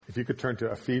If you could turn to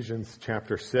Ephesians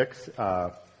chapter 6,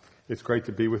 it's great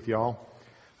to be with y'all.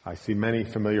 I see many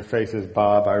familiar faces.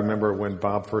 Bob, I remember when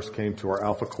Bob first came to our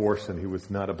Alpha course and he was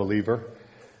not a believer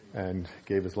and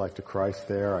gave his life to Christ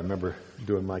there. I remember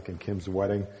doing Mike and Kim's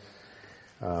wedding.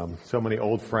 So many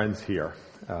old friends here.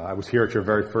 I was here at your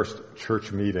very first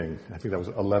church meeting. I think that was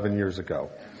 11 years ago.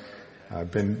 I've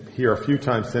been here a few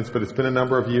times since, but it's been a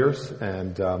number of years.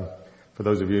 And for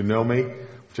those of you who know me,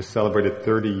 just celebrated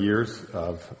 30 years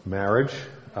of marriage.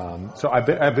 So I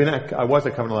was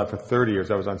at Covenant Life for 30 years.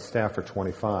 I was on staff for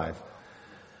 25.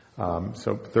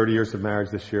 So 30 years of marriage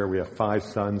this year. We have 5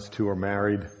 sons. 2 are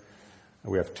married.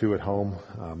 We have 2 at home.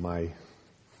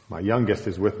 My youngest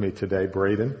is with me today,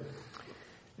 Braden.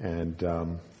 And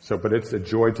but it's a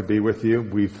joy to be with you.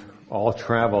 We've all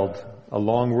traveled a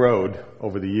long road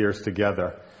over the years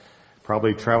together.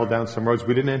 Probably traveled down some roads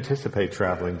we didn't anticipate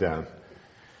traveling down.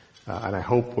 And I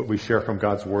hope what we share from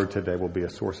God's Word today will be a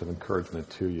source of encouragement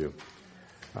to you.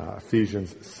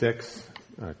 Ephesians 6,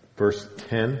 verse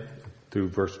 10 through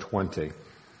verse 20.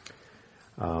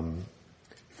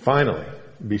 Finally,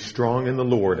 be strong in the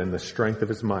Lord and the strength of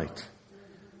His might.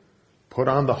 Put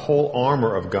on the whole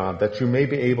armor of God that you may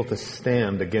be able to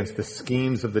stand against the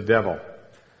schemes of the devil.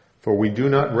 For we do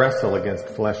not wrestle against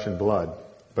flesh and blood,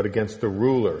 but against the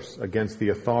rulers, against the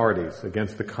authorities,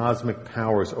 against the cosmic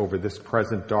powers over this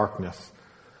present darkness,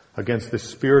 against the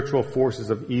spiritual forces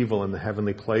of evil in the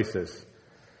heavenly places.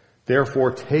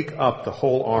 Therefore, take up the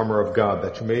whole armor of God,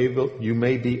 that you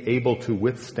may be able to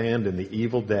withstand in the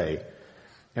evil day,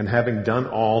 and having done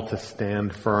all, to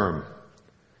stand firm.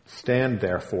 Stand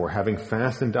therefore, having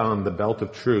fastened on the belt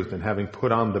of truth, and having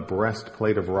put on the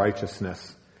breastplate of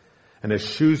righteousness, and as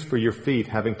shoes for your feet,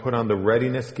 having put on the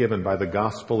readiness given by the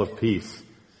gospel of peace.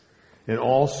 In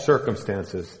all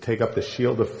circumstances, take up the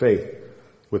shield of faith,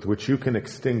 with which you can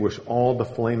extinguish all the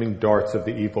flaming darts of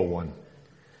the evil one.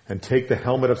 And take the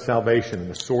helmet of salvation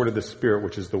and the sword of the Spirit,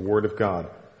 which is the word of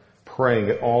God, praying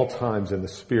at all times in the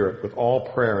Spirit with all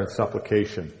prayer and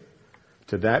supplication.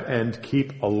 To that end,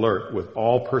 keep alert with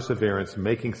all perseverance,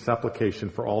 making supplication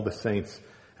for all the saints,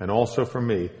 and also for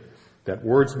me, that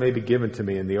words may be given to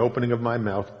me in the opening of my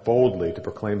mouth boldly to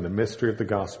proclaim the mystery of the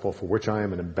gospel, for which I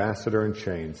am an ambassador in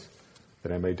chains,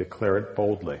 that I may declare it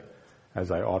boldly as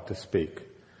I ought to speak.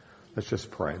 Let's just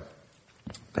pray.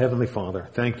 Heavenly Father,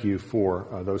 thank you for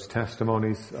those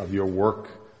testimonies of your work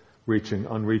reaching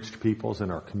unreached peoples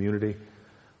in our community.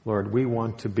 Lord, we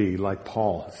want to be, like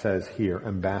Paul says here,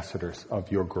 ambassadors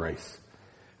of your grace.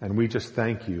 And we just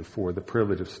thank you for the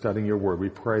privilege of studying your word. We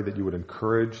pray that you would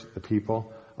encourage the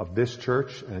people of this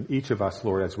church and each of us,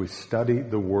 Lord, as we study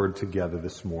the word together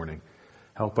this morning.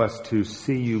 Help us to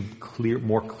see you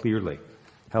more clearly.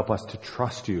 Help us to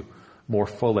trust you more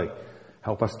fully.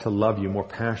 Help us to love you more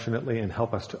passionately, and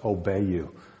help us to obey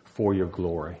you for your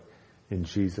glory. In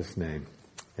Jesus' name,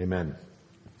 amen.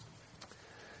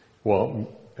 Well,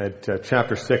 at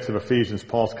chapter 6 of Ephesians,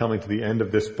 Paul's coming to the end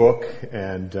of this book,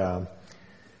 and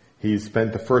he's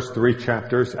spent the first 3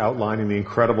 chapters outlining the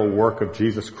incredible work of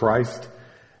Jesus Christ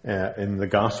in the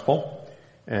gospel,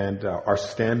 and our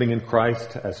standing in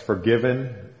Christ as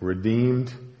forgiven,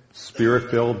 redeemed,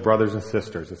 Spirit-filled brothers and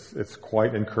sisters. It's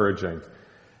quite encouraging.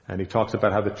 And he talks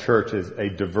about how the church is a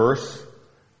diverse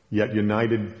yet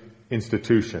united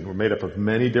institution. We're made up of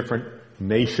many different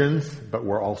nations, but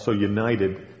we're also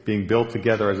united, being built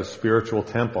together as a spiritual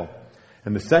temple.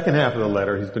 In the second half of the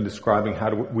letter, he's been describing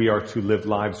how we are to live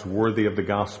lives worthy of the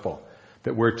gospel,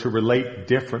 that we're to relate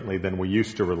differently than we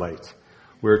used to relate.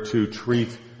 We're to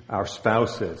treat our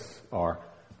spouses, our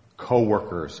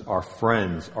co-workers, our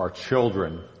friends, our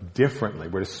children differently.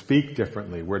 We're to speak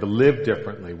differently. We're to live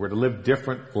differently. We're to live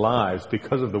different lives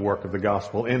because of the work of the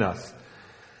gospel in us.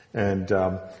 And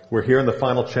we're here in the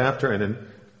final chapter, and in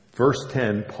verse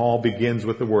 10, Paul begins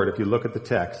with the word, if you look at the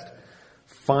text,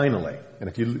 finally. And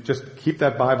if you just keep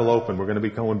that Bible open, we're going to be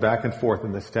going back and forth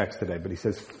in this text today. But he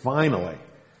says, finally.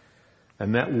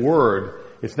 And that word,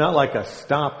 it's not like a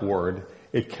stop word.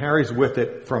 It carries with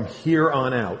it from here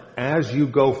on out. As you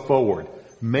go forward,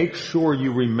 make sure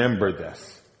you remember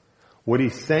this. What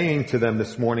he's saying to them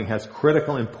this morning has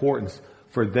critical importance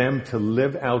for them to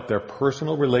live out their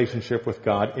personal relationship with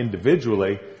God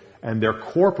individually and their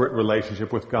corporate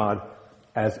relationship with God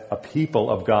as a people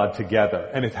of God together.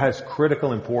 And it has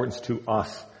critical importance to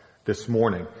us this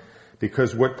morning,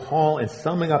 because what Paul, in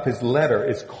summing up his letter,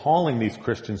 is calling these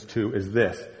Christians to is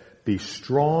this: be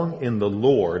strong in the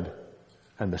Lord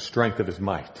and the strength of His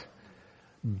might.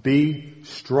 Be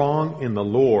strong in the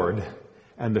Lord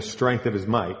and the strength of His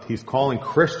might. He's calling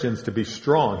Christians to be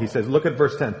strong. He says, look at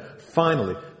verse 10.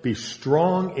 Finally, be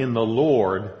strong in the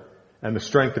Lord and the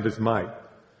strength of His might.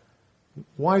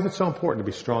 Why is it so important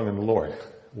to be strong in the Lord?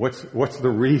 What's the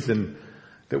reason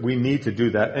that we need to do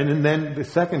that? And then the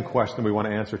second question we want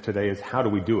to answer today is, how do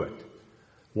we do it?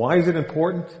 Why is it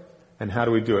important, and how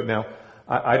do we do it? Now,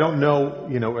 I don't know,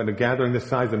 in a gathering this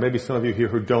size, there may be some of you here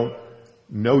who don't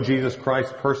know Jesus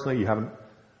Christ personally. You haven't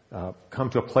come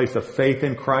to a place of faith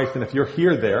in Christ. And if you're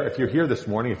here this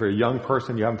morning, if you're a young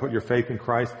person, you haven't put your faith in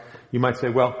Christ, you might say,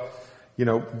 well,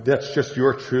 that's just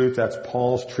your truth. That's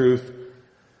Paul's truth.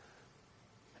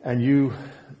 And you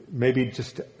maybe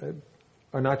just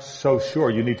are not so sure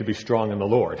you need to be strong in the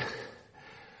Lord.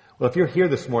 Well, if you're here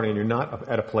this morning and you're not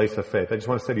at a place of faith, I just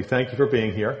want to say to you, thank you for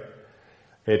being here.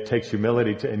 It takes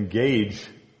humility to engage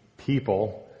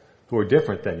people who are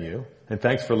different than you. And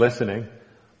thanks for listening.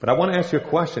 But I want to ask you a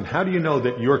question. How do you know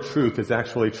that your truth is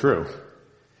actually true?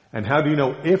 And how do you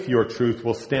know if your truth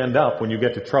will stand up when you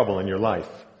get to trouble in your life,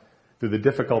 through the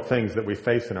difficult things that we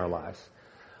face in our lives?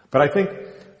 But I think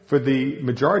for the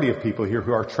majority of people here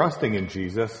who are trusting in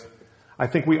Jesus, I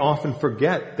think we often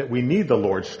forget that we need the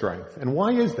Lord's strength. And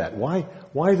why is that? Why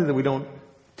is it that we don't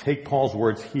take Paul's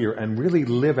words here and really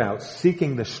live out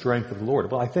seeking the strength of the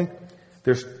Lord? Well, I think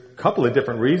there's a couple of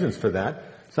different reasons for that.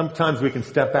 Sometimes we can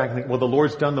step back and think, well, the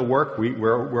Lord's done the work.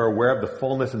 We're aware of the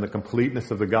fullness and the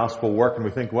completeness of the gospel work, and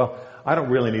we think, well, I don't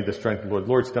really need the strength of the Lord. The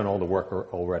Lord's done all the work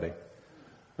already.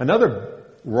 Another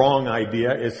wrong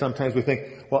idea is sometimes we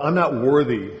think, well, I'm not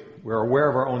worthy. We're aware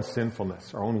of our own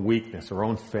sinfulness, our own weakness, our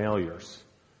own failures,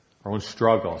 our own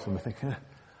struggles, and we think,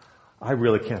 I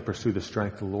really can't pursue the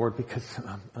strength of the Lord because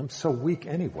I'm so weak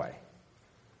anyway.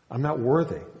 I'm not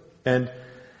worthy. And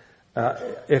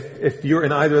if you're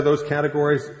in either of those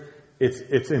categories,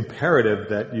 it's imperative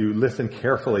that you listen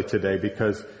carefully today,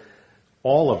 because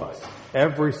all of us,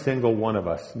 every single one of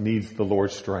us, needs the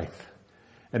Lord's strength.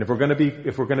 And if we're going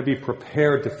to be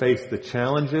prepared to face the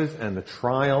challenges and the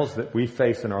trials that we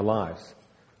face in our lives,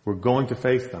 we're going to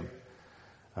face them.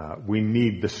 We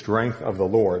need the strength of the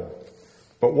Lord.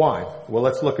 But why? Well,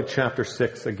 let's look at chapter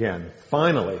 6 again.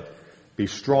 Finally, be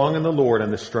strong in the Lord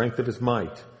and the strength of His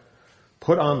might.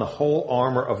 Put on the whole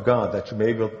armor of God, that you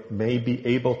may be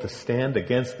able to stand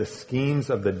against the schemes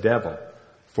of the devil.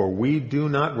 For we do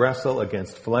not wrestle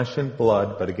against flesh and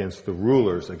blood, but against the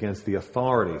rulers, against the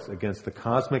authorities, against the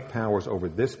cosmic powers over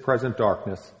this present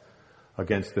darkness,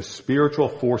 against the spiritual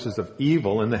forces of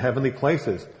evil in the heavenly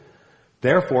places.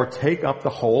 Therefore, take up the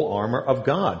whole armor of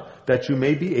God, that you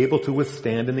may be able to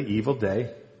withstand in the evil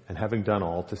day, and having done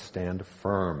all, to stand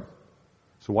firm.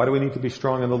 So why do we need to be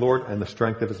strong in the Lord and the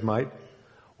strength of His might?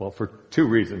 Well, for two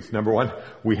reasons. Number one,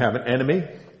 we have an enemy,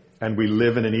 and we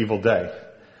live in an evil day.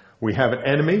 We have an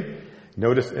enemy.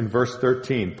 Notice in verse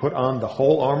 13, put on the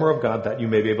whole armor of God, that you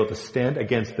may be able to stand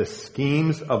against the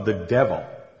schemes of the devil.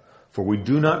 For we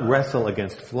do not wrestle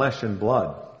against flesh and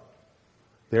blood.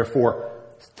 Therefore,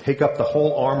 take up the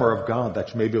whole armor of God,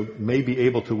 that you may be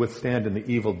able to withstand in the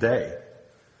evil day.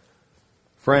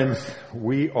 Friends,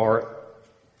 we are,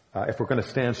 if we're going to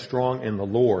stand strong in the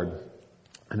Lord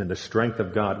and in the strength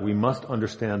of God, we must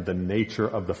understand the nature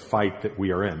of the fight that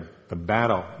we are in, the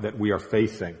battle that we are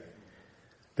facing.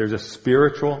 There's a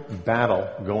spiritual battle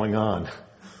going on.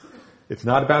 It's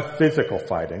not about physical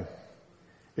fighting.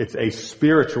 It's a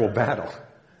spiritual battle.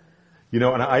 And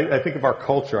I think of our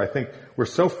culture. I think we're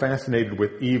so fascinated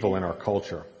with evil in our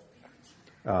culture.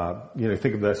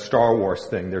 Think of the Star Wars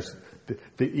thing. There's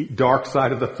the dark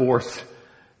side of the Force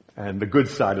and the good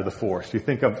side of the Force. You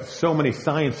think of so many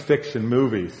science fiction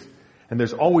movies, and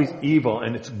there's always evil,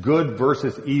 and it's good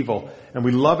versus evil. And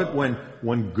we love it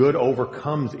when good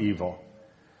overcomes evil.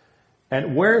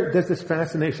 And where does this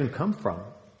fascination come from?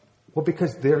 Well,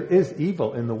 because there is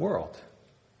evil in the world.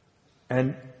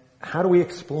 And how do we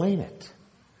explain it?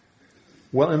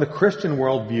 Well, in the Christian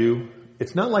worldview,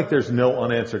 it's not like there's no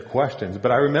unanswered questions.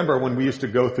 But I remember when we used to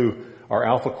go through our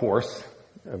Alpha course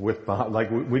with,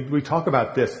 we talk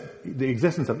about this, the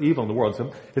existence of evil in the world.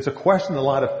 So it's a question a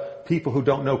lot of people who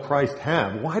don't know Christ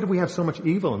have. Why do we have so much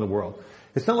evil in the world?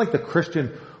 It's not like the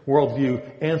Christian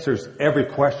worldview answers every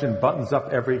question, buttons up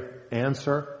every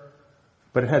answer,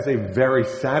 but it has a very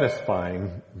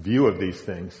satisfying view of these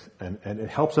things, and it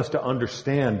helps us to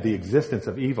understand the existence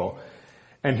of evil.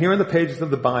 And here in the pages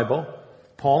of the Bible,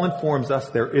 Paul informs us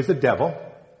there is a devil.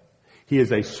 He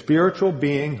is a spiritual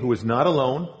being who is not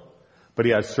alone, but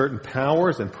he has certain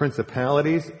powers and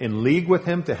principalities in league with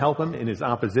him to help him in his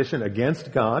opposition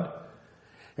against God.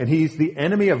 And he's the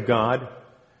enemy of God,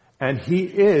 and he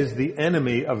is the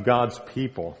enemy of God's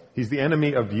people. He's the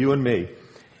enemy of you and me.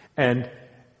 And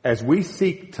as we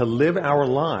seek to live our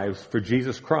lives for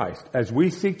Jesus Christ, as we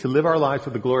seek to live our lives for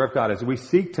the glory of God, as we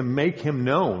seek to make Him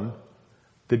known,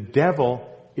 the devil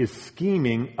is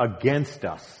scheming against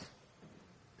us.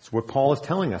 It's what Paul is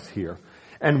telling us here.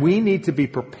 And we need to be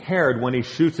prepared when he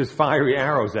shoots his fiery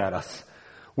arrows at us.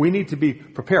 We need to be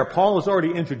prepared. Paul has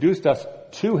already introduced us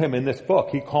to him in this book.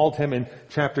 He called him in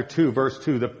chapter 2, verse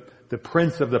 2, the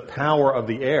prince of the power of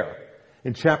the air.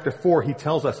 In chapter 4, he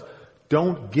tells us,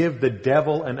 don't give the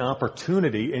devil an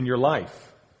opportunity in your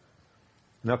life.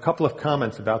 Now, a couple of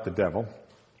comments about the devil.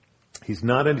 He's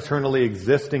not an eternally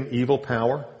existing evil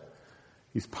power.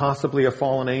 He's possibly a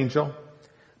fallen angel,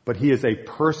 but he is a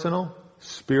personal,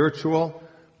 spiritual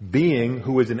being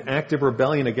who is in active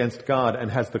rebellion against God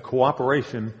and has the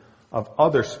cooperation of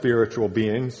other spiritual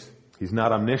beings. He's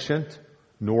not omniscient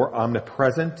nor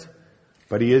omnipresent,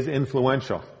 but he is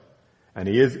influential, and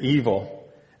he is evil,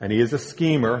 and he is a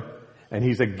schemer, and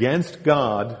he's against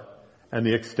God and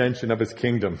the extension of his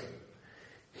kingdom.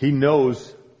 He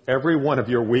knows every one of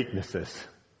your weaknesses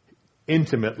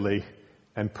intimately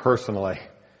and personally.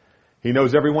 He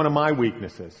knows every one of my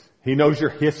weaknesses. He knows your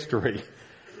history.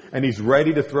 And he's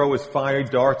ready to throw his fiery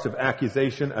darts of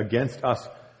accusation against us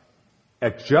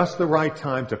at just the right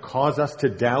time to cause us to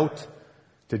doubt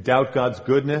God's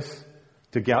goodness,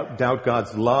 to doubt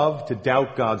God's love, to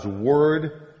doubt God's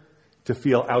word, to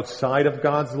feel outside of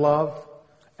God's love,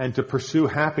 and to pursue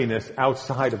happiness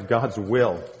outside of God's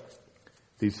will.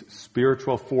 These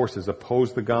spiritual forces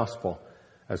oppose the gospel,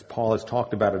 as Paul has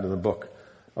talked about it in the book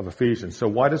of Ephesians. So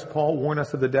why does Paul warn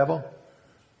us of the devil?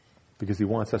 Because he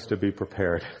wants us to be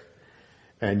prepared.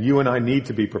 And you and I need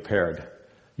to be prepared.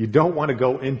 You don't want to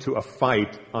go into a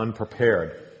fight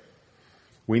unprepared.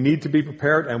 We need to be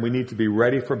prepared, and we need to be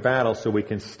ready for battle so we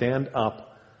can stand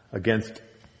up against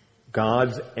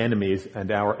God's enemies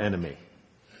and our enemy.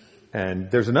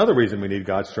 And there's another reason we need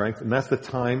God's strength, and that's the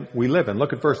time we live in.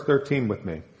 Look at verse 13 with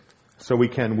me. So we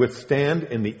can withstand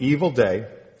in the evil day,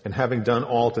 and having done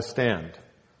all to stand.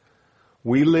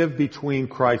 We live between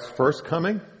Christ's first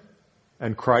coming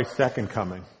and Christ's second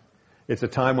coming. It's a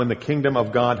time when the kingdom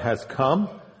of God has come,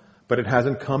 but it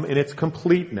hasn't come in its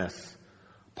completeness.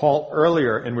 Paul,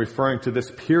 earlier in referring to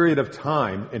this period of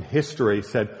time in history,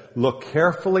 said, look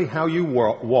carefully how you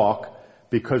walk,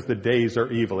 because the days are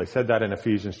evil. He said that in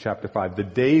Ephesians chapter 5. The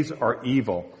days are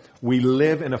evil. We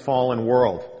live in a fallen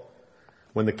world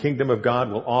when the kingdom of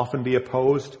God will often be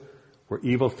opposed, where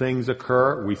evil things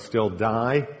occur. We still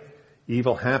die.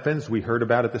 Evil happens. We heard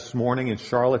about it this morning in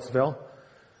Charlottesville.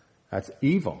 That's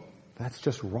evil. That's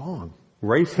just wrong.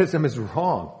 Racism is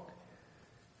wrong.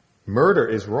 Murder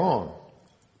is wrong.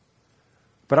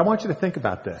 But I want you to think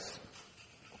about this.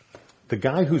 The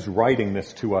guy who's writing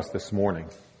this to us this morning,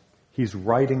 he's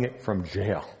writing it from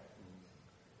jail.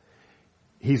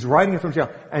 He's writing it from jail,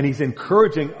 and he's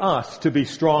encouraging us to be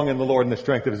strong in the Lord and the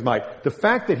strength of his might. The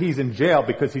fact that he's in jail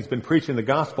because he's been preaching the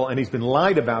gospel and he's been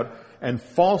lied about and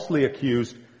falsely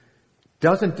accused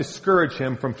doesn't discourage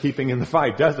him from keeping in the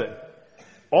fight, does it?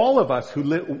 All of us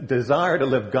who desire to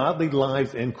live godly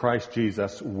lives in Christ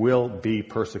Jesus will be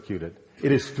persecuted.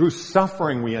 It is through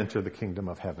suffering we enter the kingdom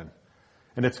of heaven.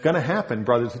 And it's going to happen,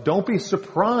 brothers. Don't be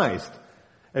surprised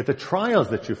at the trials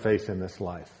that you face in this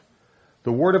life.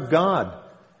 The Word of God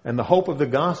and the hope of the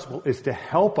gospel is to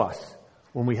help us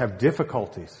when we have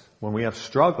difficulties, when we have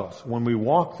struggles, when we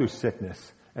walk through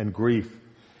sickness and grief,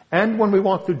 and when we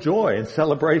walk through joy and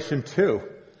celebration too.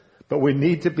 But we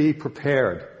need to be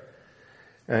prepared.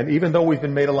 And even though we've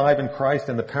been made alive in Christ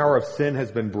and the power of sin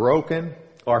has been broken,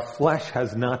 our flesh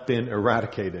has not been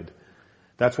eradicated.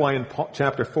 That's why in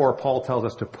chapter 4, Paul tells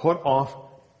us to put off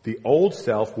the old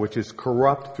self, which is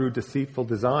corrupt through deceitful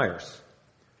desires.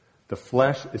 The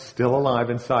flesh is still alive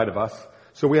inside of us.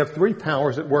 So we have three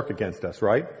powers at work against us,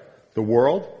 right? The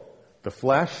world, the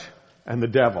flesh, and the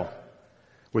devil.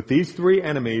 With these three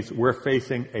enemies, we're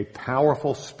facing a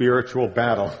powerful spiritual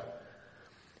battle.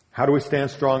 How do we stand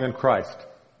strong in Christ?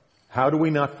 How do we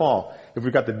not fall? If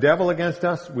we've got the devil against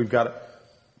us, we've got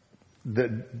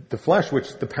the flesh,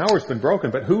 which the power's been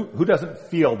broken, but who doesn't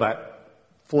feel that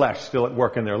flesh still at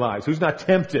work in their lives? Who's not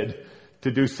tempted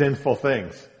to do sinful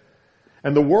things?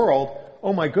 And the world,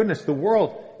 oh my goodness, the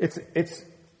world, it's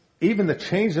even the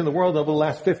change in the world over the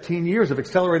last 15 years have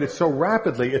accelerated so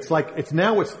rapidly. It's like, it's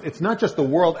not just the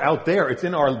world out there. It's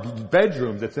in our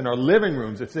bedrooms. It's in our living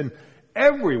rooms. It's in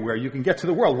everywhere. You can get to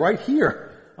the world right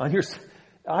here on your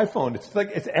iPhone.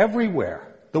 It's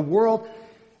everywhere. The world,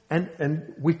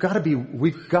 and we've got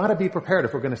to be prepared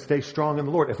if we're going to stay strong in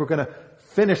the Lord. If we're going to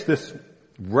finish this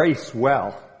race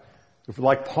well. If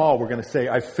like Paul, we're going to say,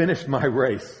 I've finished my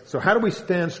race. So how do we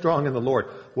stand strong in the Lord?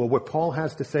 Well, what Paul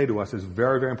has to say to us is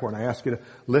very, very important. I ask you to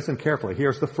listen carefully.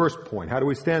 Here's the first point. How do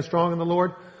we stand strong in the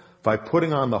Lord? By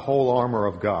putting on the whole armor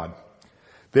of God.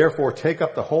 Therefore, take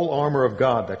up the whole armor of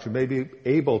God, that you may be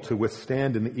able to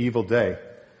withstand in the evil day,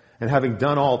 and having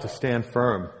done all, to stand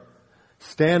firm.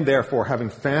 Stand therefore, having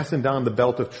fastened on the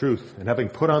belt of truth, and having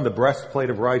put on the breastplate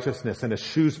of righteousness, and as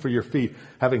shoes for your feet,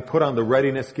 having put on the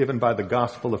readiness given by the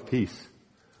gospel of peace.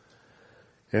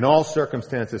 In all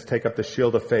circumstances, take up the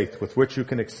shield of faith, with which you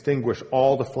can extinguish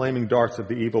all the flaming darts of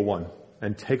the evil one,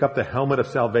 and take up the helmet of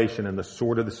salvation and the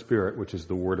sword of the Spirit, which is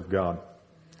the word of God.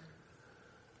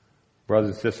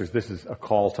 Brothers and sisters, this is a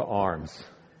call to arms.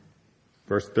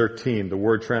 Verse 13, the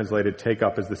word translated take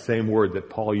up is the same word that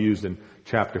Paul used in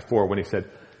chapter 4 when he said,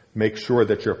 make sure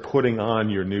that you're putting on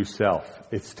your new self.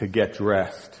 It's to get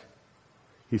dressed.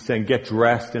 He's saying get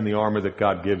dressed in the armor that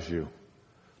God gives you.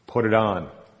 Put it on.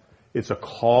 It's a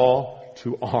call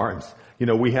to arms. You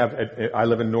know, I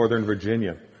live in Northern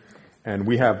Virginia, and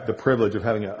we have the privilege of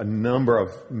having a number of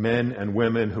men and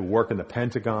women who work in the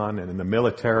Pentagon and in the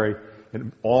military,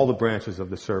 in all the branches of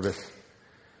the service.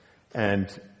 And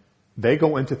they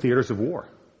go into theaters of war.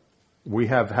 We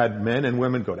have had men and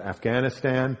women go to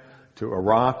Afghanistan, to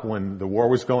Iraq when the war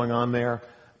was going on there.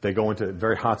 They go into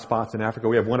very hot spots in Africa.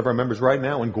 We have one of our members right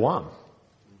now in Guam.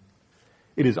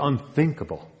 It is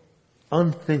unthinkable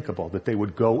that they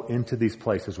would go into these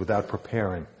places without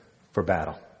preparing for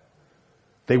battle.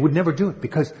 They would never do it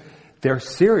because they're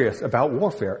serious about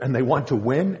warfare and they want to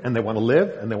win and they want to live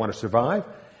and they want to survive.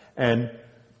 And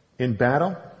in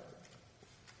battle,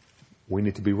 we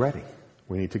need to be ready.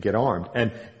 We need to get armed.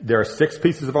 And there are 6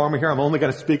 pieces of armor here. I'm only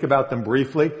going to speak about them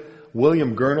briefly.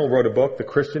 William Gurnall wrote a book, The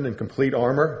Christian in Complete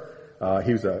Armor.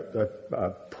 He was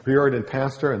a Puritan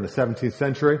pastor in the 17th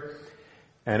century.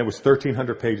 And it was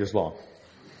 1,300 pages long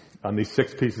on these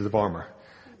 6 pieces of armor.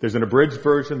 There's an abridged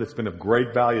version that's been of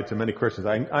great value to many Christians.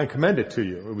 I commend it to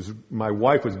you. My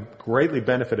wife was greatly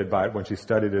benefited by it when she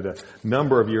studied it a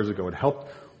number of years ago. It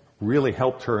really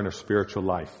helped her in her spiritual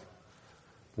life.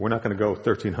 We're not going to go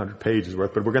 1,300 pages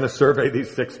worth, but we're going to survey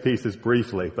these 6 pieces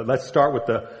briefly. But let's start with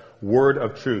the word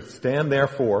of truth. Stand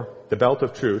therefore, the belt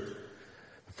of truth.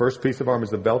 The first piece of armor is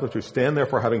the belt of truth. Stand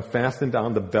therefore, having fastened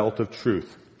on the belt of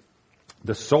truth.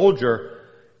 The soldier,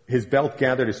 his belt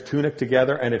gathered his tunic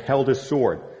together and it held his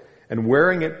sword. And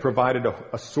wearing it provided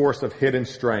a source of hidden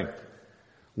strength.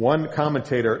 One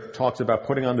commentator talks about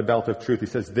putting on the belt of truth. He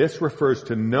says this refers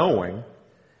to knowing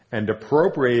and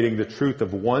appropriating the truth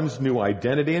of one's new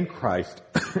identity in Christ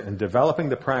and developing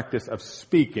the practice of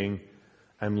speaking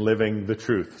and living the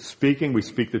truth. Speaking, we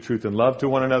speak the truth in love to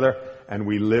one another, and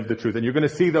we live the truth. And you're going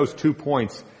to see those 2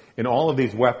 points in all of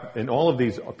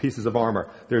these pieces of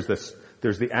armor. There's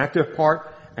the active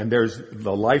part, and there's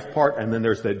the life part, and then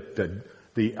there's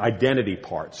the identity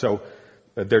part. So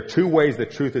there are 2 ways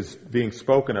that truth is being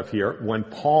spoken of here. When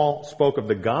Paul spoke of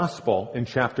the gospel in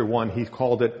chapter 1, he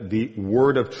called it the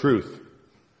word of truth.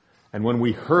 And when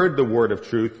we heard the word of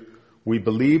truth, we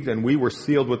believed and we were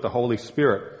sealed with the Holy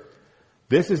Spirit.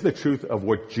 This is the truth of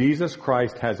what Jesus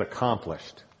Christ has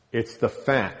accomplished. It's the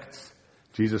facts.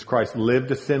 Jesus Christ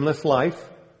lived a sinless life.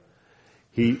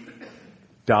 He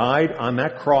died on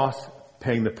that cross,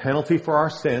 paying the penalty for our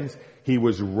sins. He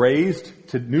was raised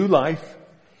to new life.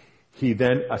 He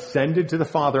then ascended to the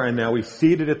Father, and now he's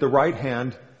seated at the right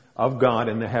hand of God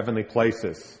in the heavenly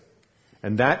places.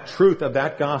 And that truth of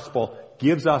that gospel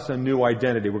gives us a new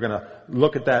identity. We're going to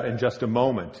look at that in just a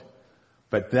moment.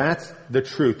 But that's the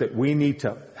truth that we need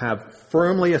to have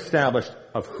firmly established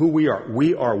of who we are.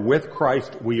 We are with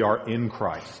Christ. We are in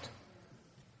Christ.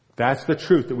 That's the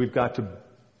truth that we've got to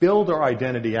build our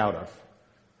identity out of.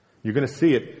 You're going to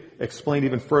see it explained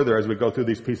even further as we go through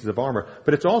these pieces of armor.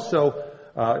 But it's also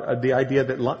the idea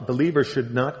that believers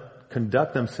should not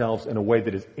conduct themselves in a way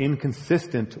that is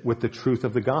inconsistent with the truth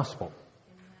of the gospel.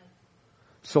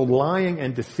 So lying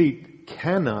and deceit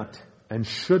cannot and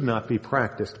should not be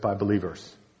practiced by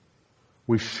believers.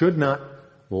 We should not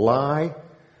lie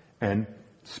and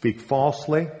speak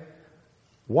falsely.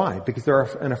 Why? Because they're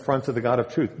an affront to the God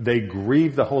of truth. They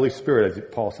grieve the Holy Spirit, as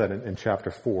Paul said in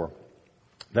chapter 4.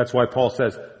 That's why Paul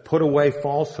says, put away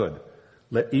falsehood.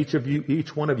 Let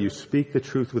each one of you speak the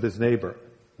truth with his neighbor.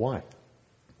 Why?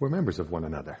 We're members of one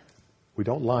another. We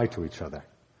don't lie to each other.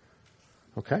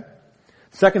 Okay?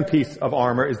 Second piece of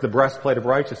armor is the breastplate of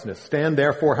righteousness. Stand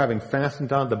therefore, having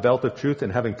fastened on the belt of truth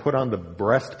and having put on the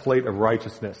breastplate of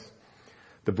righteousness.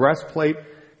 The breastplate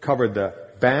covered the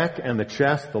back and the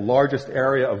chest, the largest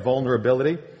area of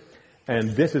vulnerability.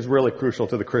 And this is really crucial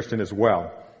to the Christian as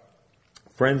well.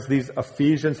 Friends, these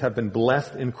Ephesians have been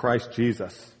blessed in Christ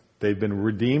Jesus. They've been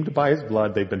redeemed by his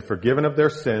blood. They've been forgiven of their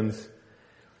sins.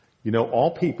 You know,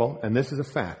 all people, and this is a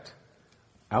fact,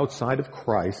 outside of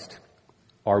Christ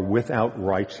are without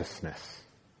righteousness.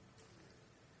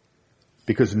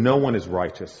 because no one is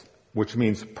righteous, which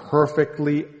means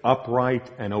perfectly upright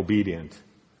and obedient.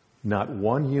 Not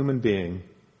one human being,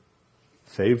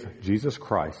 save Jesus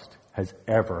Christ, has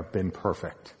ever been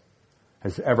perfect,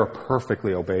 has ever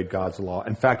perfectly obeyed God's law.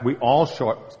 In fact, we all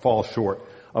fall short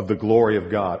of the glory of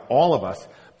God, all of us.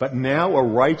 But now a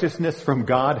righteousness from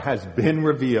God has been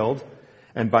revealed,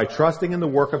 and by trusting in the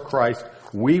work of Christ,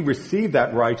 we receive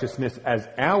that righteousness as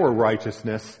our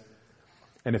righteousness.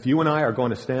 And if you and I are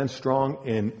going to stand strong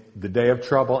in the day of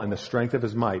trouble and the strength of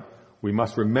His might, we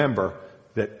must remember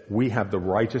that we have the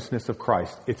righteousness of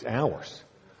Christ. It's ours.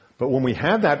 But when we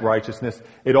have that righteousness,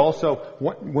 it also,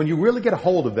 when you really get a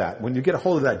hold of that, when you get a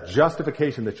hold of that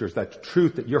justification that yours, that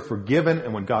truth that you're forgiven,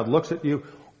 and when God looks at you,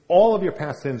 all of your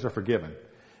past sins are forgiven.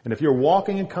 And if you're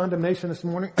walking in condemnation this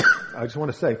morning, I just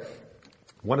want to say,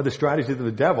 one of the strategies of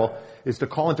the devil is to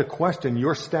call into question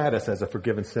your status as a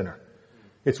forgiven sinner.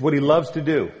 It's what he loves to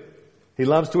do. He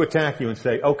loves to attack you and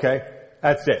say, okay,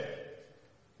 that's it.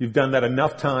 You've done that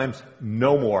enough times,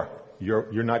 no more.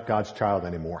 You're not God's child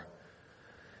anymore.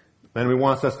 And he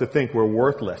wants us to think we're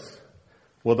worthless.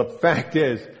 Well, the fact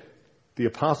is, the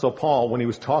Apostle Paul, when he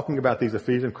was talking about these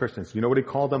Ephesian Christians, you know what he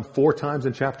called them 4 times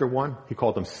in chapter 1? He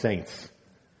called them saints.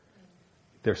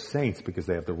 They're saints because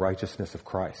they have the righteousness of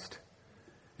Christ.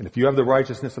 And if you have the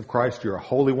righteousness of Christ, you're a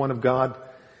holy one of God.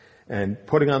 And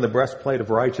putting on the breastplate of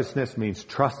righteousness means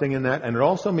trusting in that. And it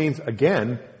also means,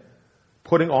 again,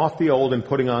 putting off the old and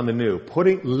putting on the new.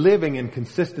 Living in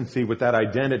consistency with that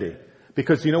identity.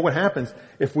 Because you know what happens?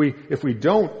 If we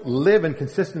don't live in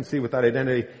consistency with that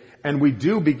identity and we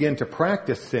do begin to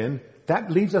practice sin,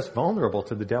 that leaves us vulnerable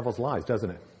to the devil's lies,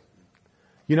 doesn't it?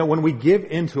 You know, when we give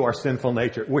into our sinful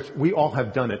nature, which we all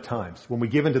have done at times, when we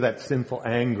give into that sinful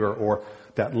anger or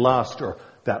that lust or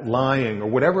that lying or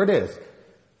whatever it is,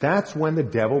 that's when the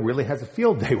devil really has a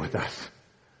field day with us.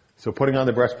 So putting on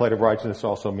the breastplate of righteousness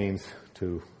also means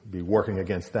to be working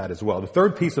against that as well. The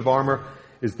third piece of armor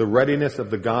is the readiness of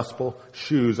the gospel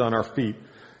shoes on our feet,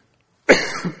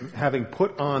 having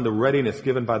put on the readiness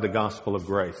given by the gospel of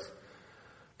grace.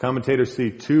 Commentators see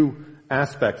 2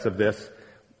 aspects of this.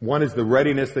 One is the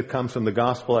readiness that comes from the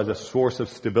gospel as a source of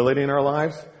stability in our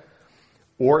lives,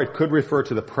 or it could refer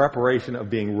to the preparation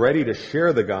of being ready to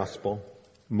share the gospel.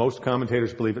 Most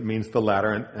commentators believe it means the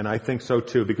latter, and I think so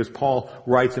too, because Paul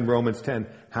writes in Romans 10,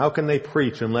 how can they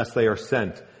preach unless they are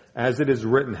sent? As it is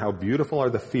written, how beautiful are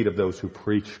the feet of those who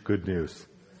preach good news.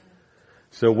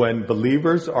 So when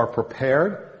believers are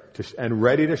prepared and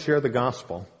ready to share the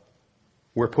gospel,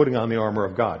 we're putting on the armor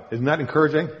of God. Isn't that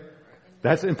encouraging?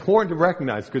 That's important to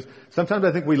recognize, because sometimes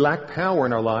I think we lack power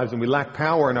in our lives and we lack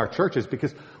power in our churches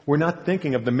because we're not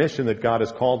thinking of the mission that God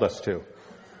has called us to.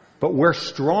 But we're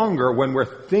stronger when we're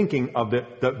thinking of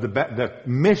the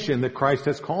mission that Christ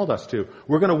has called us to.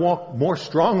 We're going to walk more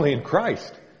strongly in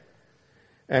Christ.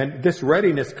 And this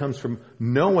readiness comes from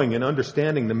knowing and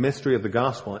understanding the mystery of the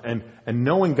gospel and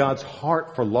knowing God's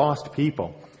heart for lost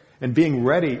people and being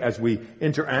ready as we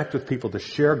interact with people to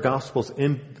share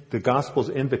the gospel's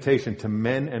invitation to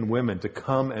men and women to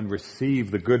come and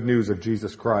receive the good news of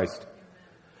Jesus Christ.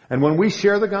 And when we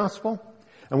share the gospel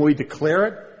and we declare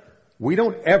it, we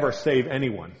don't ever save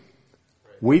anyone.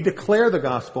 We declare the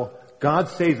gospel, God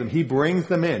saves them. He brings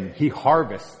them in. He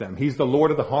harvests them. He's the Lord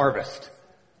of the harvest.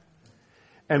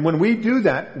 And when we do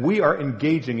that, we are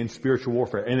engaging in spiritual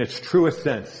warfare in its truest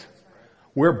sense.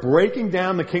 We're breaking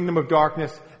down the kingdom of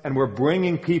darkness and we're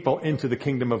bringing people into the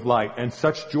kingdom of light. And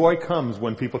such joy comes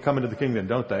when people come into the kingdom,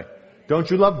 don't they?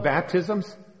 Don't you love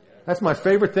baptisms? That's my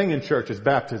favorite thing in church is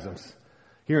baptisms.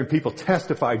 Hearing people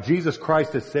testify, Jesus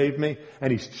Christ has saved me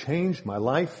and He's changed my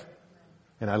life.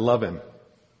 And I love Him.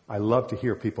 I love to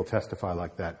hear people testify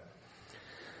like that.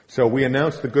 So we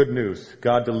announce the good news.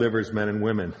 God delivers men and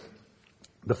women.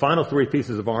 The final 3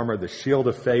 pieces of armor, the shield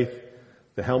of faith,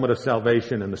 the helmet of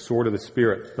salvation, and the sword of the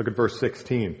Spirit. Look at verse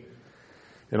 16.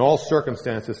 In all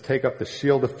circumstances, take up the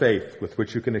shield of faith with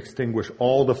which you can extinguish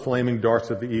all the flaming darts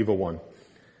of the evil one.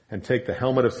 And take the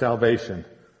helmet of salvation,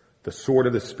 the sword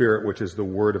of the Spirit, which is the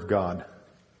word of God.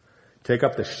 Take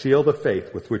up the shield of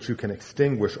faith with which you can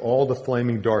extinguish all the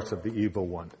flaming darts of the evil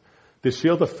one. The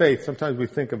shield of faith, sometimes we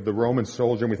think of the Roman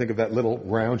soldier and we think of that little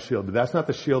round shield, but that's not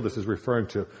the shield this is referring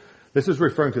to. This is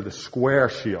referring to the square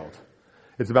shield.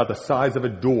 It's about the size of a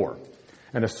door.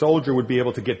 And a soldier would be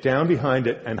able to get down behind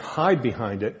it and hide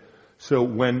behind it. So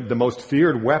when the most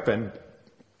feared weapon,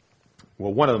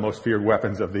 one of the most feared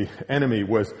weapons of the enemy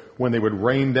was when they would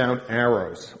rain down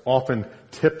arrows, often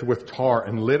tipped with tar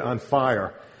and lit on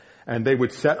fire. And they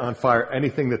would set on fire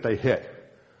anything that they hit.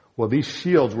 Well, these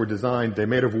shields were designed, they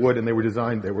made of wood, and they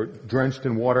were drenched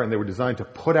in water, and they were designed to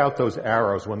put out those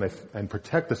arrows and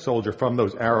protect the soldier from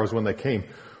those arrows when they came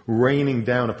raining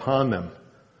down upon them.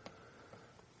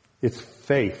 It's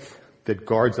faith that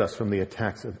guards us from the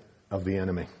attacks of the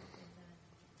enemy.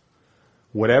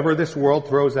 Whatever this world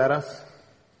throws at us,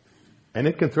 and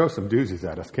it can throw some doozies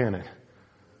at us, can't it?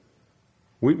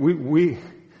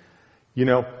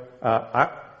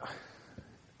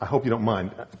 I hope you don't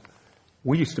mind.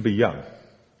 We used to be young.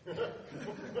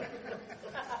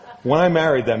 When I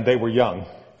married them, they were young.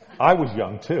 I was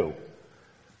young too.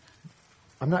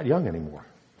 I'm not young anymore.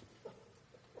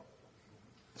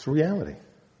 It's reality.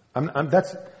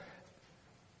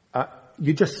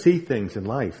 You just see things in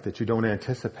life that you don't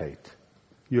anticipate.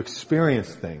 You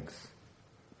experience things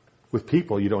with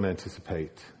people you don't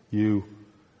anticipate. You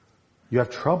have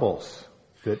troubles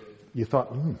that you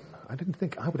thought, I didn't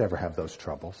think I would ever have those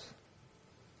troubles.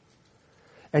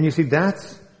 And you see,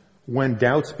 that's when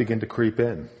doubts begin to creep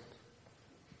in.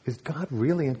 Is God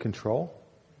really in control?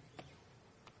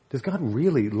 Does God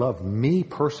really love me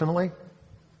personally?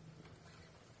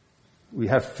 We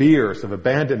have fears of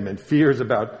abandonment, fears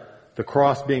about the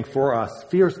cross being for us.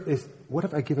 Fears is, what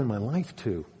have I given my life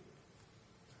to?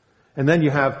 And then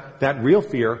you have that real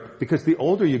fear, because the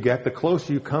older you get, the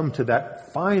closer you come to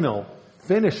that final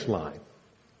finish line.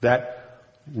 That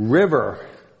river,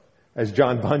 as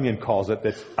John Bunyan calls it,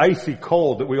 that's icy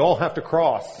cold that we all have to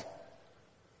cross.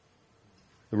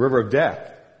 The river of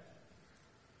death.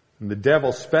 And the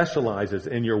devil specializes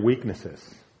in your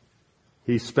weaknesses.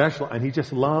 He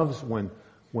just loves when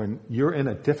you're in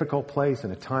a difficult place,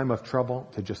 in a time of trouble,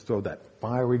 to just throw that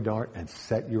fiery dart and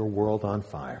set your world on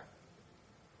fire.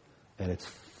 And it's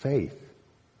faith.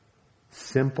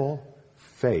 Simple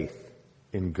faith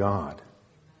in God,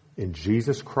 in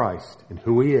Jesus Christ, in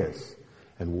who He is,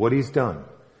 and what He's done,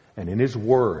 and in His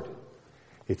Word.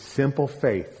 It's simple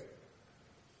faith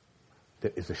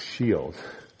that is a shield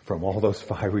from all those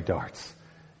fiery darts,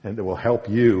 and that will help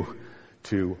you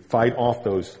to fight off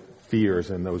those fears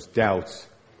and those doubts.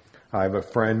 I have a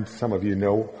friend, some of you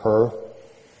know her,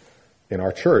 in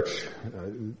our church.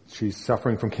 She's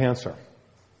suffering from cancer.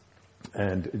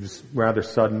 And it was rather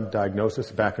sudden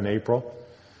diagnosis back in April.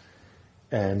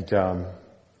 And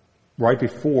right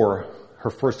before her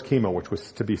first chemo, which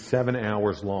was to be 7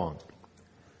 hours long,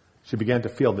 she began to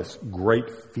feel this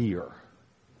great fear.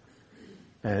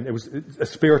 And it was a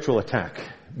spiritual attack,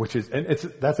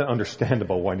 that's an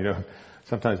understandable one,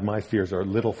 Sometimes my fears are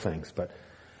little things,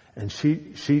 and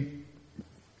she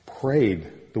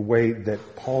prayed the way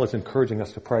that Paul is encouraging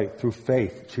us to pray, through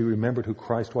faith. She remembered who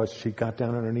Christ was. She got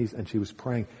down on her knees and she was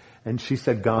praying. And she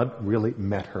said God really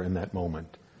met her in that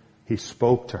moment. He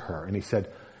spoke to her and he said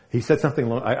something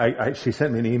along, she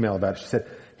sent me an email about it.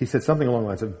 He said something along the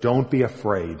lines of, don't be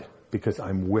afraid because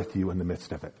I'm with you in the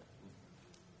midst of it.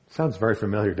 Sounds very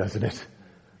familiar, doesn't it?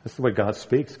 That's the way God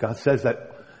speaks. God says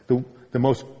that the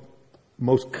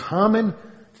most common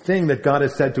thing that God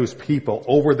has said to His people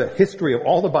over the history of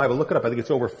all the Bible, look it up, I think it's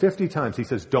over 50 times, He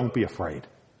says, don't be afraid.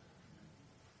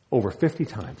 Over 50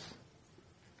 times.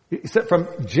 He said from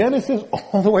Genesis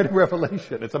all the way to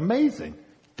Revelation. It's amazing.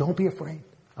 Don't be afraid.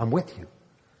 I'm with you.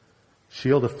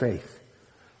 Shield of faith.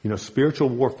 Spiritual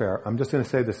warfare, I'm just going to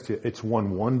say this to you, it's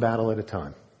won one battle at a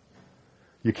time.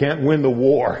 You can't win the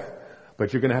war,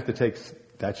 but you're going to have to take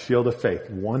that shield of faith,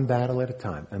 one battle at a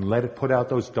time, and let it put out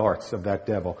those darts of that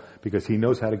devil, because he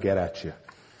knows how to get at you.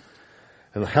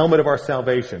 And the helmet of our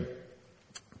salvation.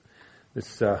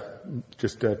 This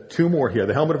just two more here.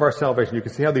 The helmet of our salvation. You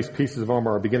can see how these pieces of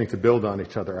armor are beginning to build on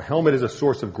each other. A helmet is a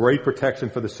source of great protection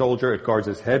for the soldier. It guards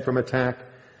his head from attack.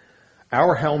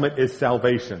 Our helmet is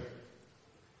salvation.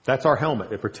 That's our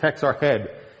helmet. It protects our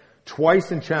head.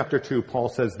 Twice in chapter 2, Paul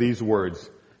says these words.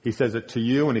 He says it to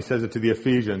you and he says it to the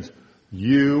Ephesians.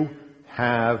 You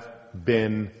have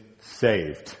been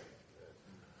saved.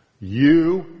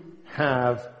 You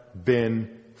have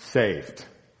been saved.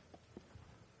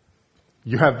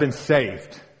 You have been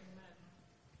saved.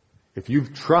 If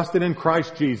you've trusted in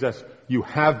Christ Jesus, you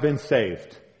have been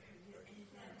saved.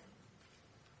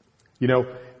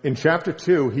 In chapter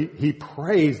 2, he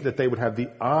prays that they would have the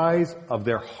eyes of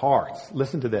their hearts.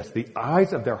 Listen to this. The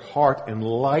eyes of their heart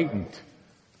enlightened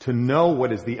to know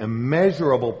what is the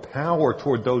immeasurable power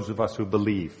toward those of us who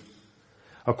believe.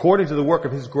 According to the work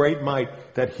of His great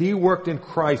might, that He worked in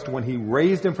Christ when He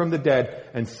raised Him from the dead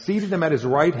and seated Him at His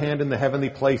right hand in the heavenly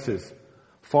places,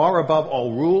 far above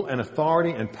all rule and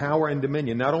authority and power and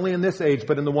dominion, not only in this age,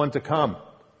 but in the one to come.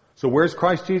 So where's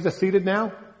Christ Jesus seated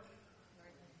now?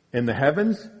 In the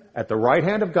heavens, at the right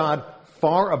hand of God,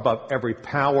 far above every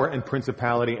power and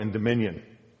principality and dominion.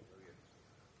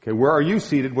 Okay, where are you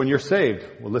seated when you're saved?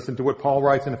 Well, listen to what Paul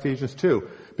writes in Ephesians 2.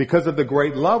 Because of the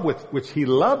great love with which he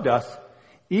loved us,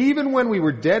 even when we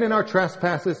were dead in our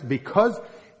trespasses, because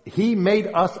he made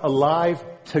us alive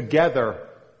together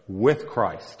with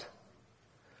Christ.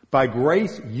 By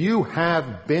grace you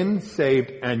have been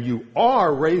saved, and you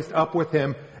are raised up with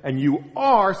him, and you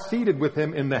are seated with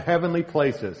him in the heavenly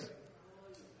places.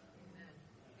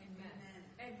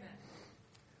 Amen.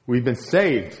 We've been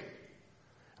saved,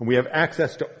 and we have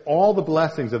access to all the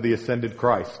blessings of the ascended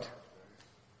Christ.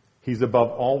 He's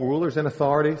above all rulers and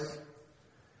authorities.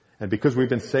 And because we've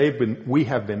been saved, we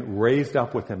have been raised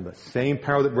up with him. The same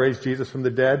power that raised Jesus from the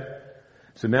dead.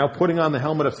 So now putting on the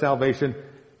helmet of salvation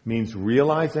means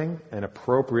realizing and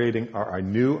appropriating our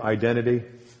new identity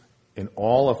in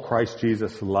all of Christ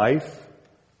Jesus' life,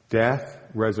 death,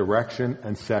 resurrection,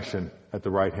 and session at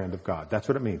the right hand of God. That's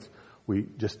what it means.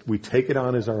 We take it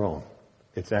on as our own.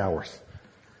 It's ours.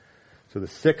 So the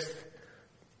sixth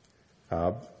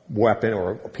weapon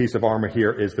or a piece of armor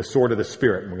here is the sword of the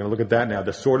Spirit. And we're going to look at that now.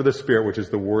 The sword of the Spirit, which is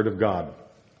the Word of God.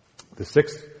 The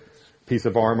sixth piece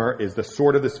of armor is the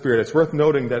sword of the Spirit. It's worth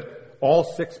noting that all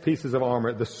six pieces of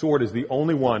armor, the sword is the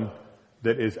only one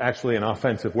that is actually an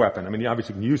offensive weapon. I mean, you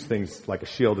obviously can use things like a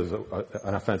shield as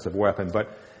an offensive weapon,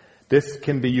 but this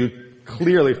can be used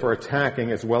clearly for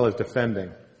attacking as well as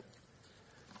defending.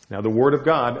 Now, the Word of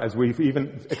God, as we've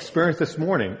even experienced this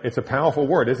morning, it's a powerful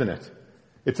word, isn't it?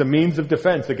 It's a means of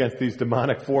defense against these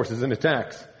demonic forces and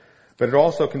attacks. But it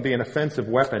also can be an offensive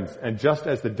weapon. And just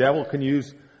as the devil can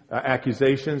use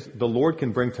accusations, the Lord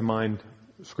can bring to mind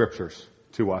scriptures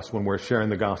to us when we're sharing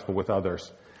the gospel with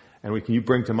others. And we can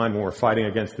bring to mind when we're fighting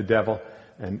against the devil.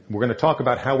 And we're going to talk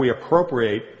about how we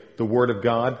appropriate the Word of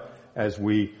God as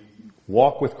we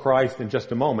walk with Christ in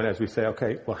just a moment, as we say,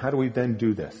 okay, well, how do we then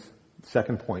do this?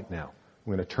 Second point now.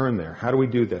 We're going to turn there. How do we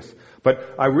do this?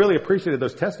 But I really appreciated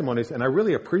those testimonies, and I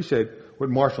really appreciate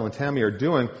what Marshall and Tammy are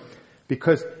doing,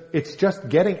 because it's just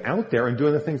getting out there and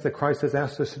doing the things that Christ has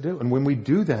asked us to do. And when we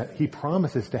do that, he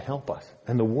promises to help us.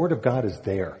 And the Word of God is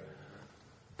there.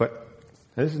 But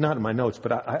this is not in my notes,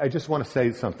 but I just want to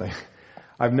say something.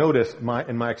 I've noticed in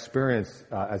my experience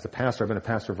as a pastor, I've been a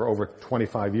pastor for over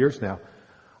 25 years now,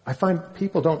 I find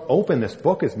people don't open this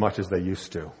book as much as they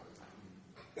used to.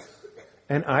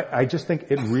 And I just think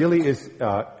it really is,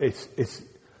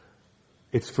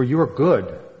 it's for your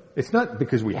good. It's not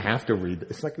because we have to read.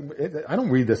 It's like, I don't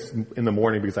read this in the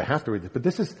morning because I have to read this, but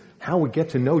this is how we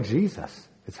get to know Jesus.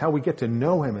 It's how we get to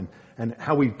know him and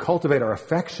how we cultivate our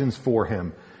affections for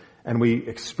him and we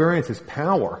experience his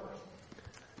power.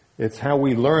 It's how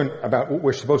we learn about what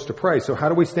we're supposed to pray. So how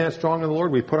do we stand strong in the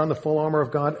Lord? We put on the full armor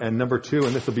of God. And number two,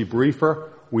 and this will be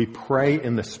briefer, we pray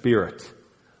in the Spirit.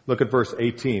 Look at verse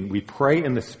 18. We pray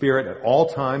in the Spirit at all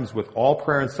times with all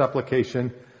prayer and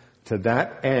supplication. To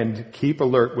that end, keep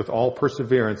alert with all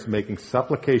perseverance, making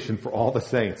supplication for all the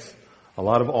saints. A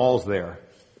lot of alls there.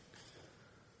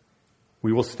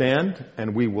 We will stand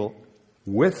and we will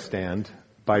withstand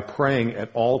by praying at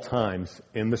all times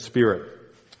in the Spirit.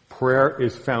 Prayer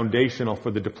is foundational for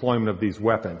the deployment of these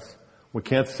weapons. We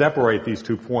can't separate these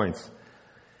 2 points.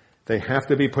 They have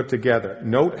to be put together.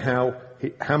 Note how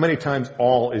many times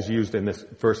all is used in this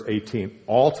verse 18.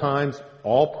 All times,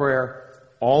 all prayer,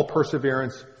 all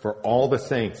perseverance for all the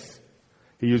saints.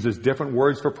 He uses different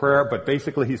words for prayer, but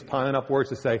basically he's piling up words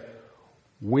to say,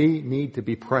 we need to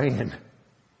be praying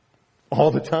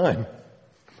all the time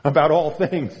about all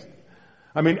things.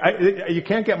 I mean, you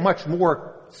can't get much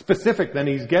more specific than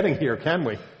he's getting here, can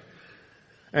we?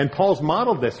 And Paul's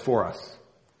modeled this for us.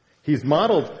 He's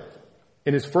modeled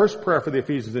in his first prayer for the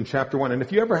Ephesians in chapter 1. And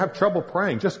if you ever have trouble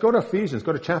praying, just go to Ephesians,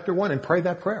 go to chapter 1 and pray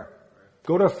that prayer.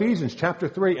 Go to Ephesians chapter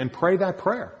 3 and pray that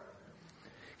prayer.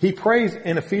 He prays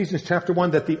in Ephesians chapter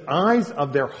 1 that the eyes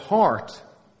of their heart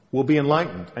will be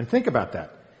enlightened. And think about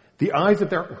that. The eyes of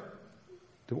their...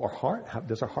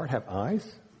 Does our heart have eyes?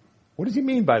 What does he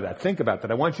mean by that? Think about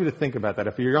that. I want you to think about that.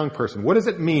 If you're a young person, what does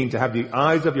it mean to have the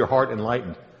eyes of your heart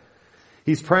enlightened?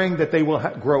 He's praying that they will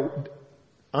grow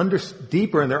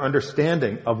deeper in their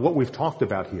understanding of what we've talked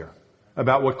about here,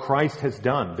 about what Christ has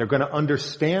done. They're going to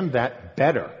understand that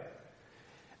better.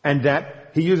 And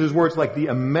that he uses words like the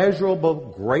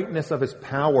immeasurable greatness of his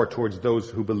power towards those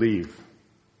who believe.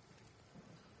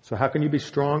 So how can you be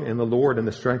strong in the Lord and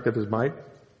the strength of his might?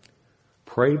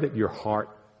 Pray that your heart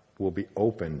will be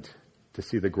opened to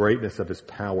see the greatness of his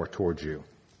power towards you.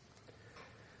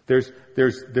 There's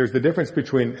the difference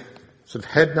between sort of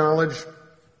head knowledge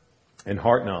and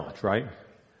heart knowledge, right?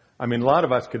 I mean, a lot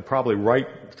of us could probably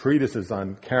write treatises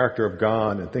on character of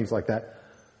God and things like that,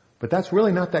 but that's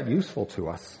really not that useful to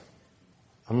us,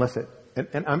 unless it.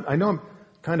 And I know I'm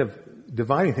kind of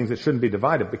dividing things that shouldn't be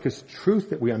divided, because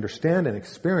truth that we understand and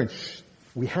experience,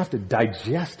 we have to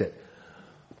digest it.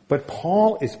 But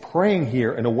Paul is praying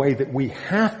here in a way that we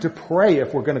have to pray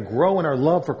if we're going to grow in our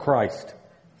love for Christ.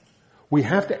 We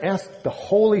have to ask the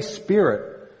Holy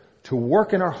Spirit to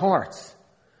work in our hearts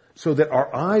so that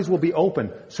our eyes will be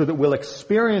open, so that we'll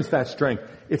experience that strength.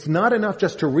 It's not enough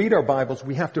just to read our Bibles.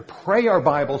 We have to pray our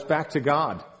Bibles back to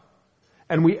God.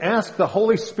 And we ask the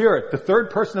Holy Spirit, the third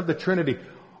person of the Trinity,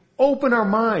 open our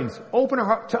minds, open our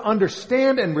heart to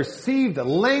understand and receive the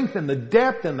length and the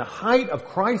depth and the height of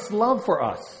Christ's love for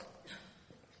us.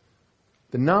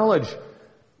 The knowledge,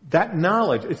 that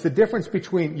knowledge, it's the difference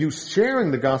between you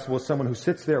sharing the gospel with someone who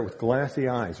sits there with glassy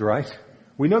eyes, right?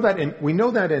 We know that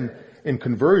in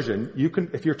conversion. You can,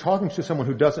 if you're talking to someone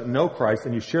who doesn't know Christ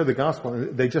and you share the gospel,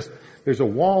 there's a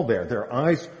wall there. Their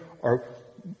eyes are,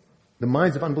 the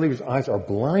minds of unbelievers' eyes are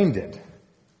blinded.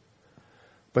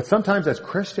 But sometimes as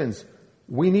Christians,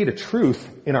 we need a truth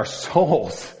in our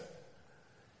souls.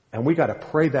 And we got to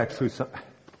pray that truth.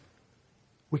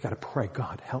 We got to pray,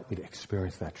 God, help me to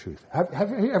experience that truth.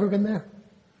 Have you ever been there?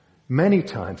 Many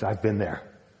times I've been there.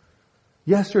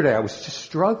 Yesterday I was just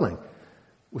struggling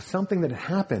with something that had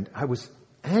happened. I was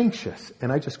anxious,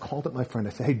 and I just called up my friend.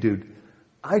 I said, hey, dude,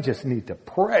 I just need to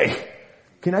pray.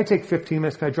 Can I take 15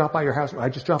 minutes? Can I drop by your house? I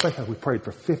just dropped by. We prayed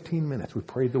for 15 minutes. We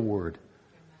prayed the word.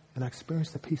 And I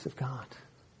experienced the peace of God.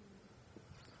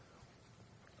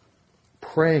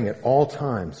 Praying at all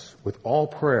times, with all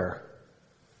prayer,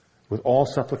 with all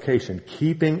supplication,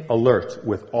 keeping alert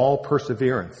with all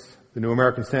perseverance. The New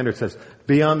American Standard says,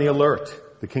 be on the alert.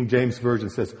 The King James Version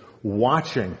says,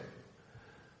 watching.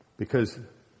 Because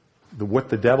what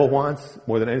the devil wants,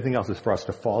 more than anything else, is for us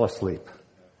to fall asleep.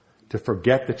 To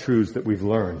forget the truths that we've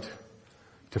learned.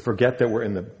 To forget that we're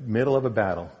in the middle of a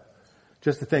battle.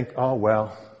 Just to think, oh,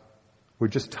 well, we're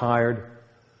just tired.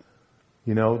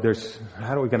 You know,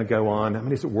 how are we going to go on? I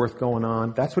mean, is it worth going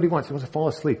on? That's what he wants. He wants to fall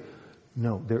asleep.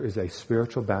 No, there is a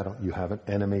spiritual battle. You have an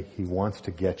enemy. He wants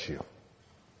to get you.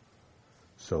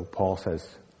 So Paul says,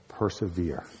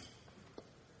 persevere.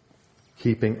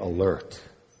 Keeping alert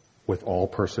with all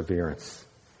perseverance.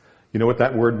 You know what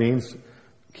that word means?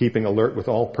 Keeping alert with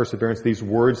all perseverance. These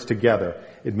words together,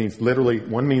 it means literally,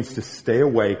 one means to stay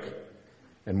awake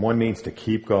and one means to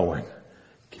keep going.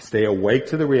 Stay awake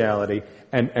to the reality.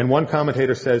 And one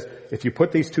commentator says, if you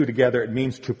put these two together, it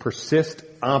means to persist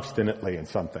obstinately in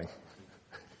something.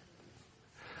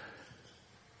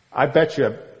 I bet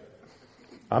you,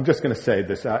 I'm just going to say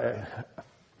this,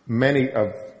 many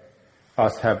of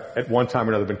us have at one time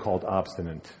or another been called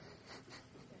obstinate.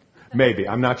 Maybe,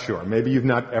 I'm not sure. Maybe you've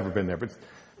not ever been there, but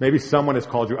maybe someone has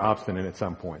called you obstinate at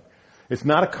some point. It's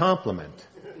not a compliment.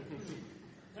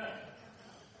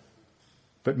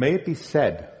 But may it be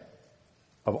said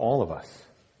of all of us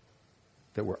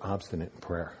that we're obstinate in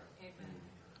prayer. Amen.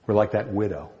 We're like that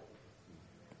widow.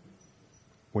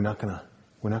 We're not going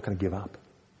to give up.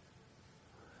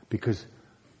 Because,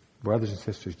 brothers and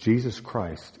sisters, Jesus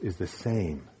Christ is the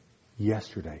same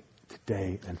yesterday,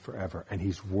 today, and forever. And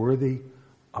He's worthy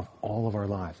of all of our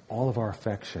lives, all of our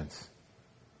affections.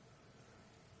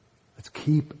 Let's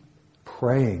keep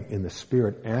praying in the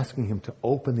Spirit, asking Him to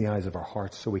open the eyes of our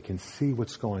hearts so we can see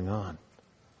what's going on.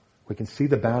 We can see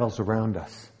the battles around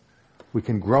us. We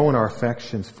can grow in our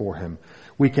affections for Him.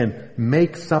 We can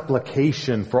make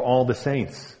supplication for all the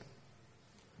saints.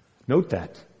 Note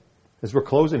that. As we're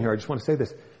closing here, I just want to say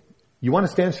this. You want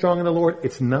to stand strong in the Lord?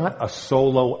 It's not a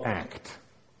solo act.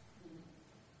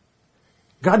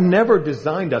 God never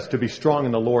designed us to be strong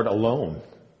in the Lord alone.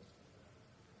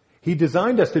 He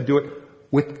designed us to do it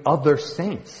with other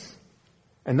saints.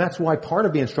 And that's why part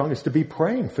of being strong is to be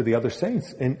praying for the other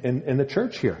saints in the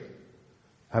church here.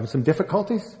 Having some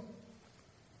difficulties?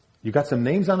 You got some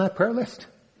names on that prayer list?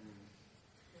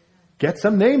 Get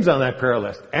some names on that prayer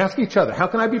list. Ask each other, how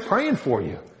can I be praying for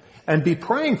you? And be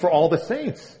praying for all the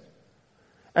saints.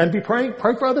 And pray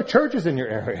for other churches in your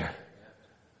area.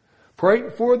 Pray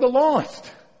for the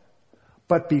lost.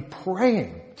 But be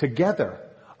praying together.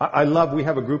 I love, we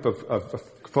have a group of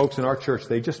folks in our church,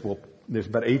 there's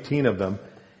about 18 of them.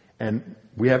 And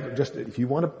we have if you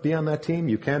want to be on that team,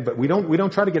 you can, but we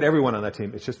don't try to get everyone on that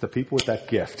team. It's just the people with that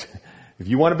gift. If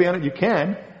you want to be on it, you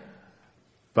can.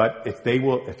 But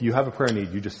if you have a prayer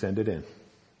need, you just send it in.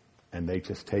 And they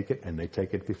just take it, and they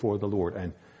take it before the Lord.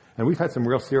 And we've had some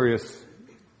real serious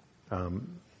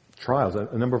trials.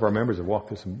 A number of our members have walked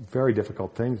through some very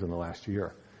difficult things in the last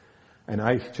year. And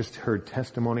I just heard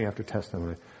testimony after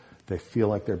testimony. They feel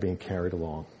like they're being carried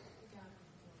along.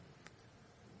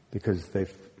 Because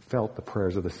they've felt the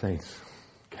prayers of the saints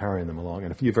carrying them along.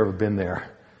 And if you've ever been there,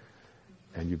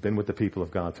 And you've been with the people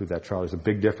of God through that trial. There's a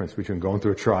big difference between going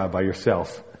through a trial by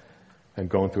yourself and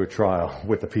going through a trial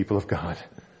with the people of God.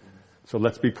 So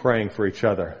let's be praying for each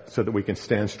other so that we can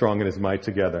stand strong in His might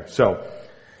together. So,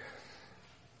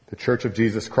 the Church of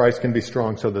Jesus Christ can be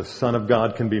strong so the Son of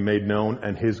God can be made known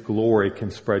and His glory can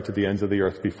spread to the ends of the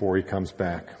earth before He comes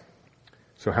back.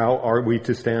 So how are we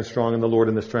to stand strong in the Lord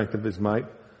in the strength of His might?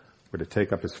 We're to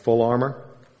take up His full armor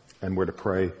and we're to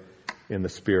pray in the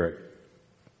Spirit.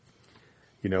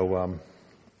 You know,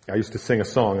 I used to sing a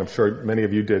song, I'm sure many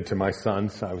of you did, to my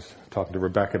sons. I was talking to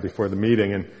Rebecca before the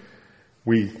meeting, and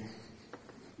we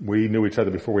knew each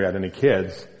other before we had any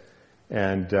kids.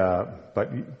 And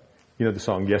but you know the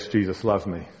song, Yes, Jesus Loves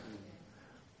Me.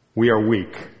 We are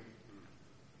weak,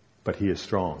 but He is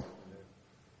strong.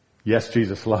 Yes,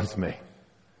 Jesus loves me.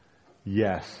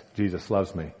 Yes, Jesus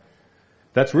loves me.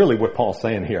 That's really what Paul's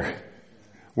saying here.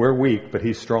 We're weak, but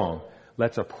He's strong.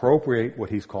 Let's appropriate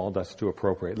what He's called us to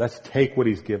appropriate. Let's take what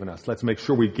He's given us. Let's make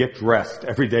sure we get dressed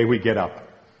every day we get up.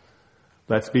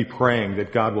 Let's be praying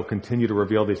that God will continue to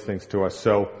reveal these things to us.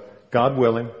 So, God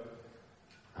willing,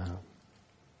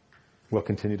 we'll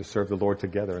continue to serve the Lord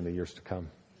together in the years to come.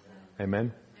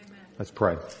 Amen? Amen. Let's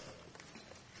pray.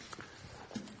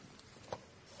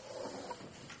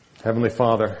 Heavenly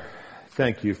Father,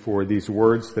 thank You for these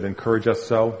words that encourage us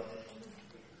so.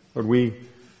 Lord, we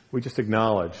just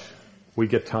acknowledge we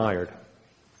get tired.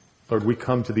 Lord, we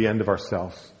come to the end of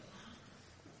ourselves.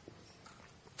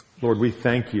 Lord, we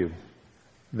thank You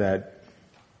that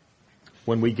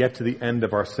when we get to the end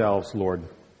of ourselves, Lord,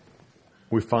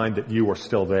 we find that You are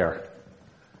still there.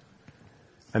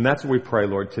 And that's what we pray,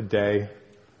 Lord, today.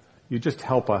 You just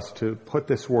help us to put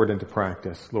this word into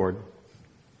practice, Lord.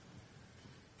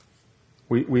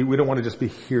 We don't want to just be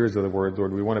hearers of the word,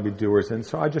 Lord. We want to be doers. And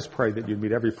so I just pray that You'd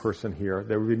meet every person here.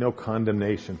 There would be no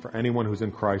condemnation for anyone who's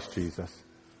in Christ Jesus.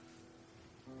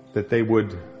 That they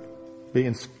would be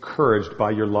encouraged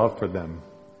by Your love for them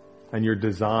and Your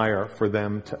desire for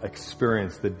them to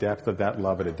experience the depth of that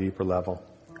love at a deeper level.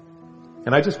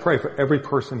 And I just pray for every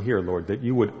person here, Lord, that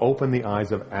You would open the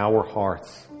eyes of our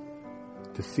hearts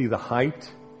to see the height,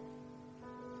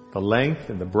 the length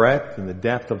and the breadth and the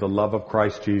depth of the love of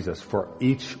Christ Jesus for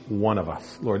each one of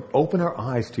us. Lord, open our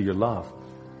eyes to Your love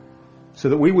so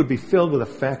that we would be filled with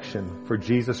affection for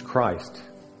Jesus Christ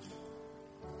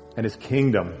and His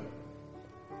kingdom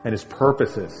and His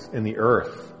purposes in the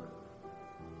earth.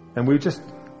 And we just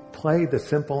play the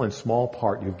simple and small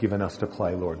part You've given us to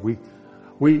play, Lord. We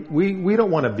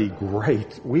don't want to be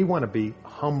great. We want to be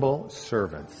humble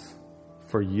servants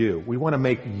for You. We want to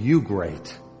make You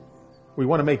great. We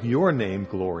want to make Your name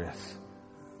glorious.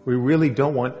 We really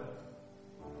don't want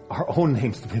our own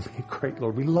names to be made great,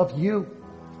 Lord. We love You.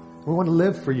 We want to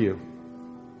live for You.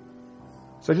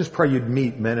 So I just pray You'd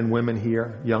meet men and women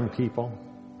here, young people.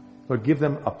 Lord, give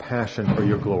them a passion for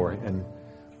Your glory and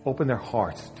open their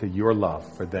hearts to Your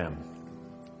love for them.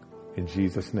 In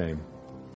Jesus' name.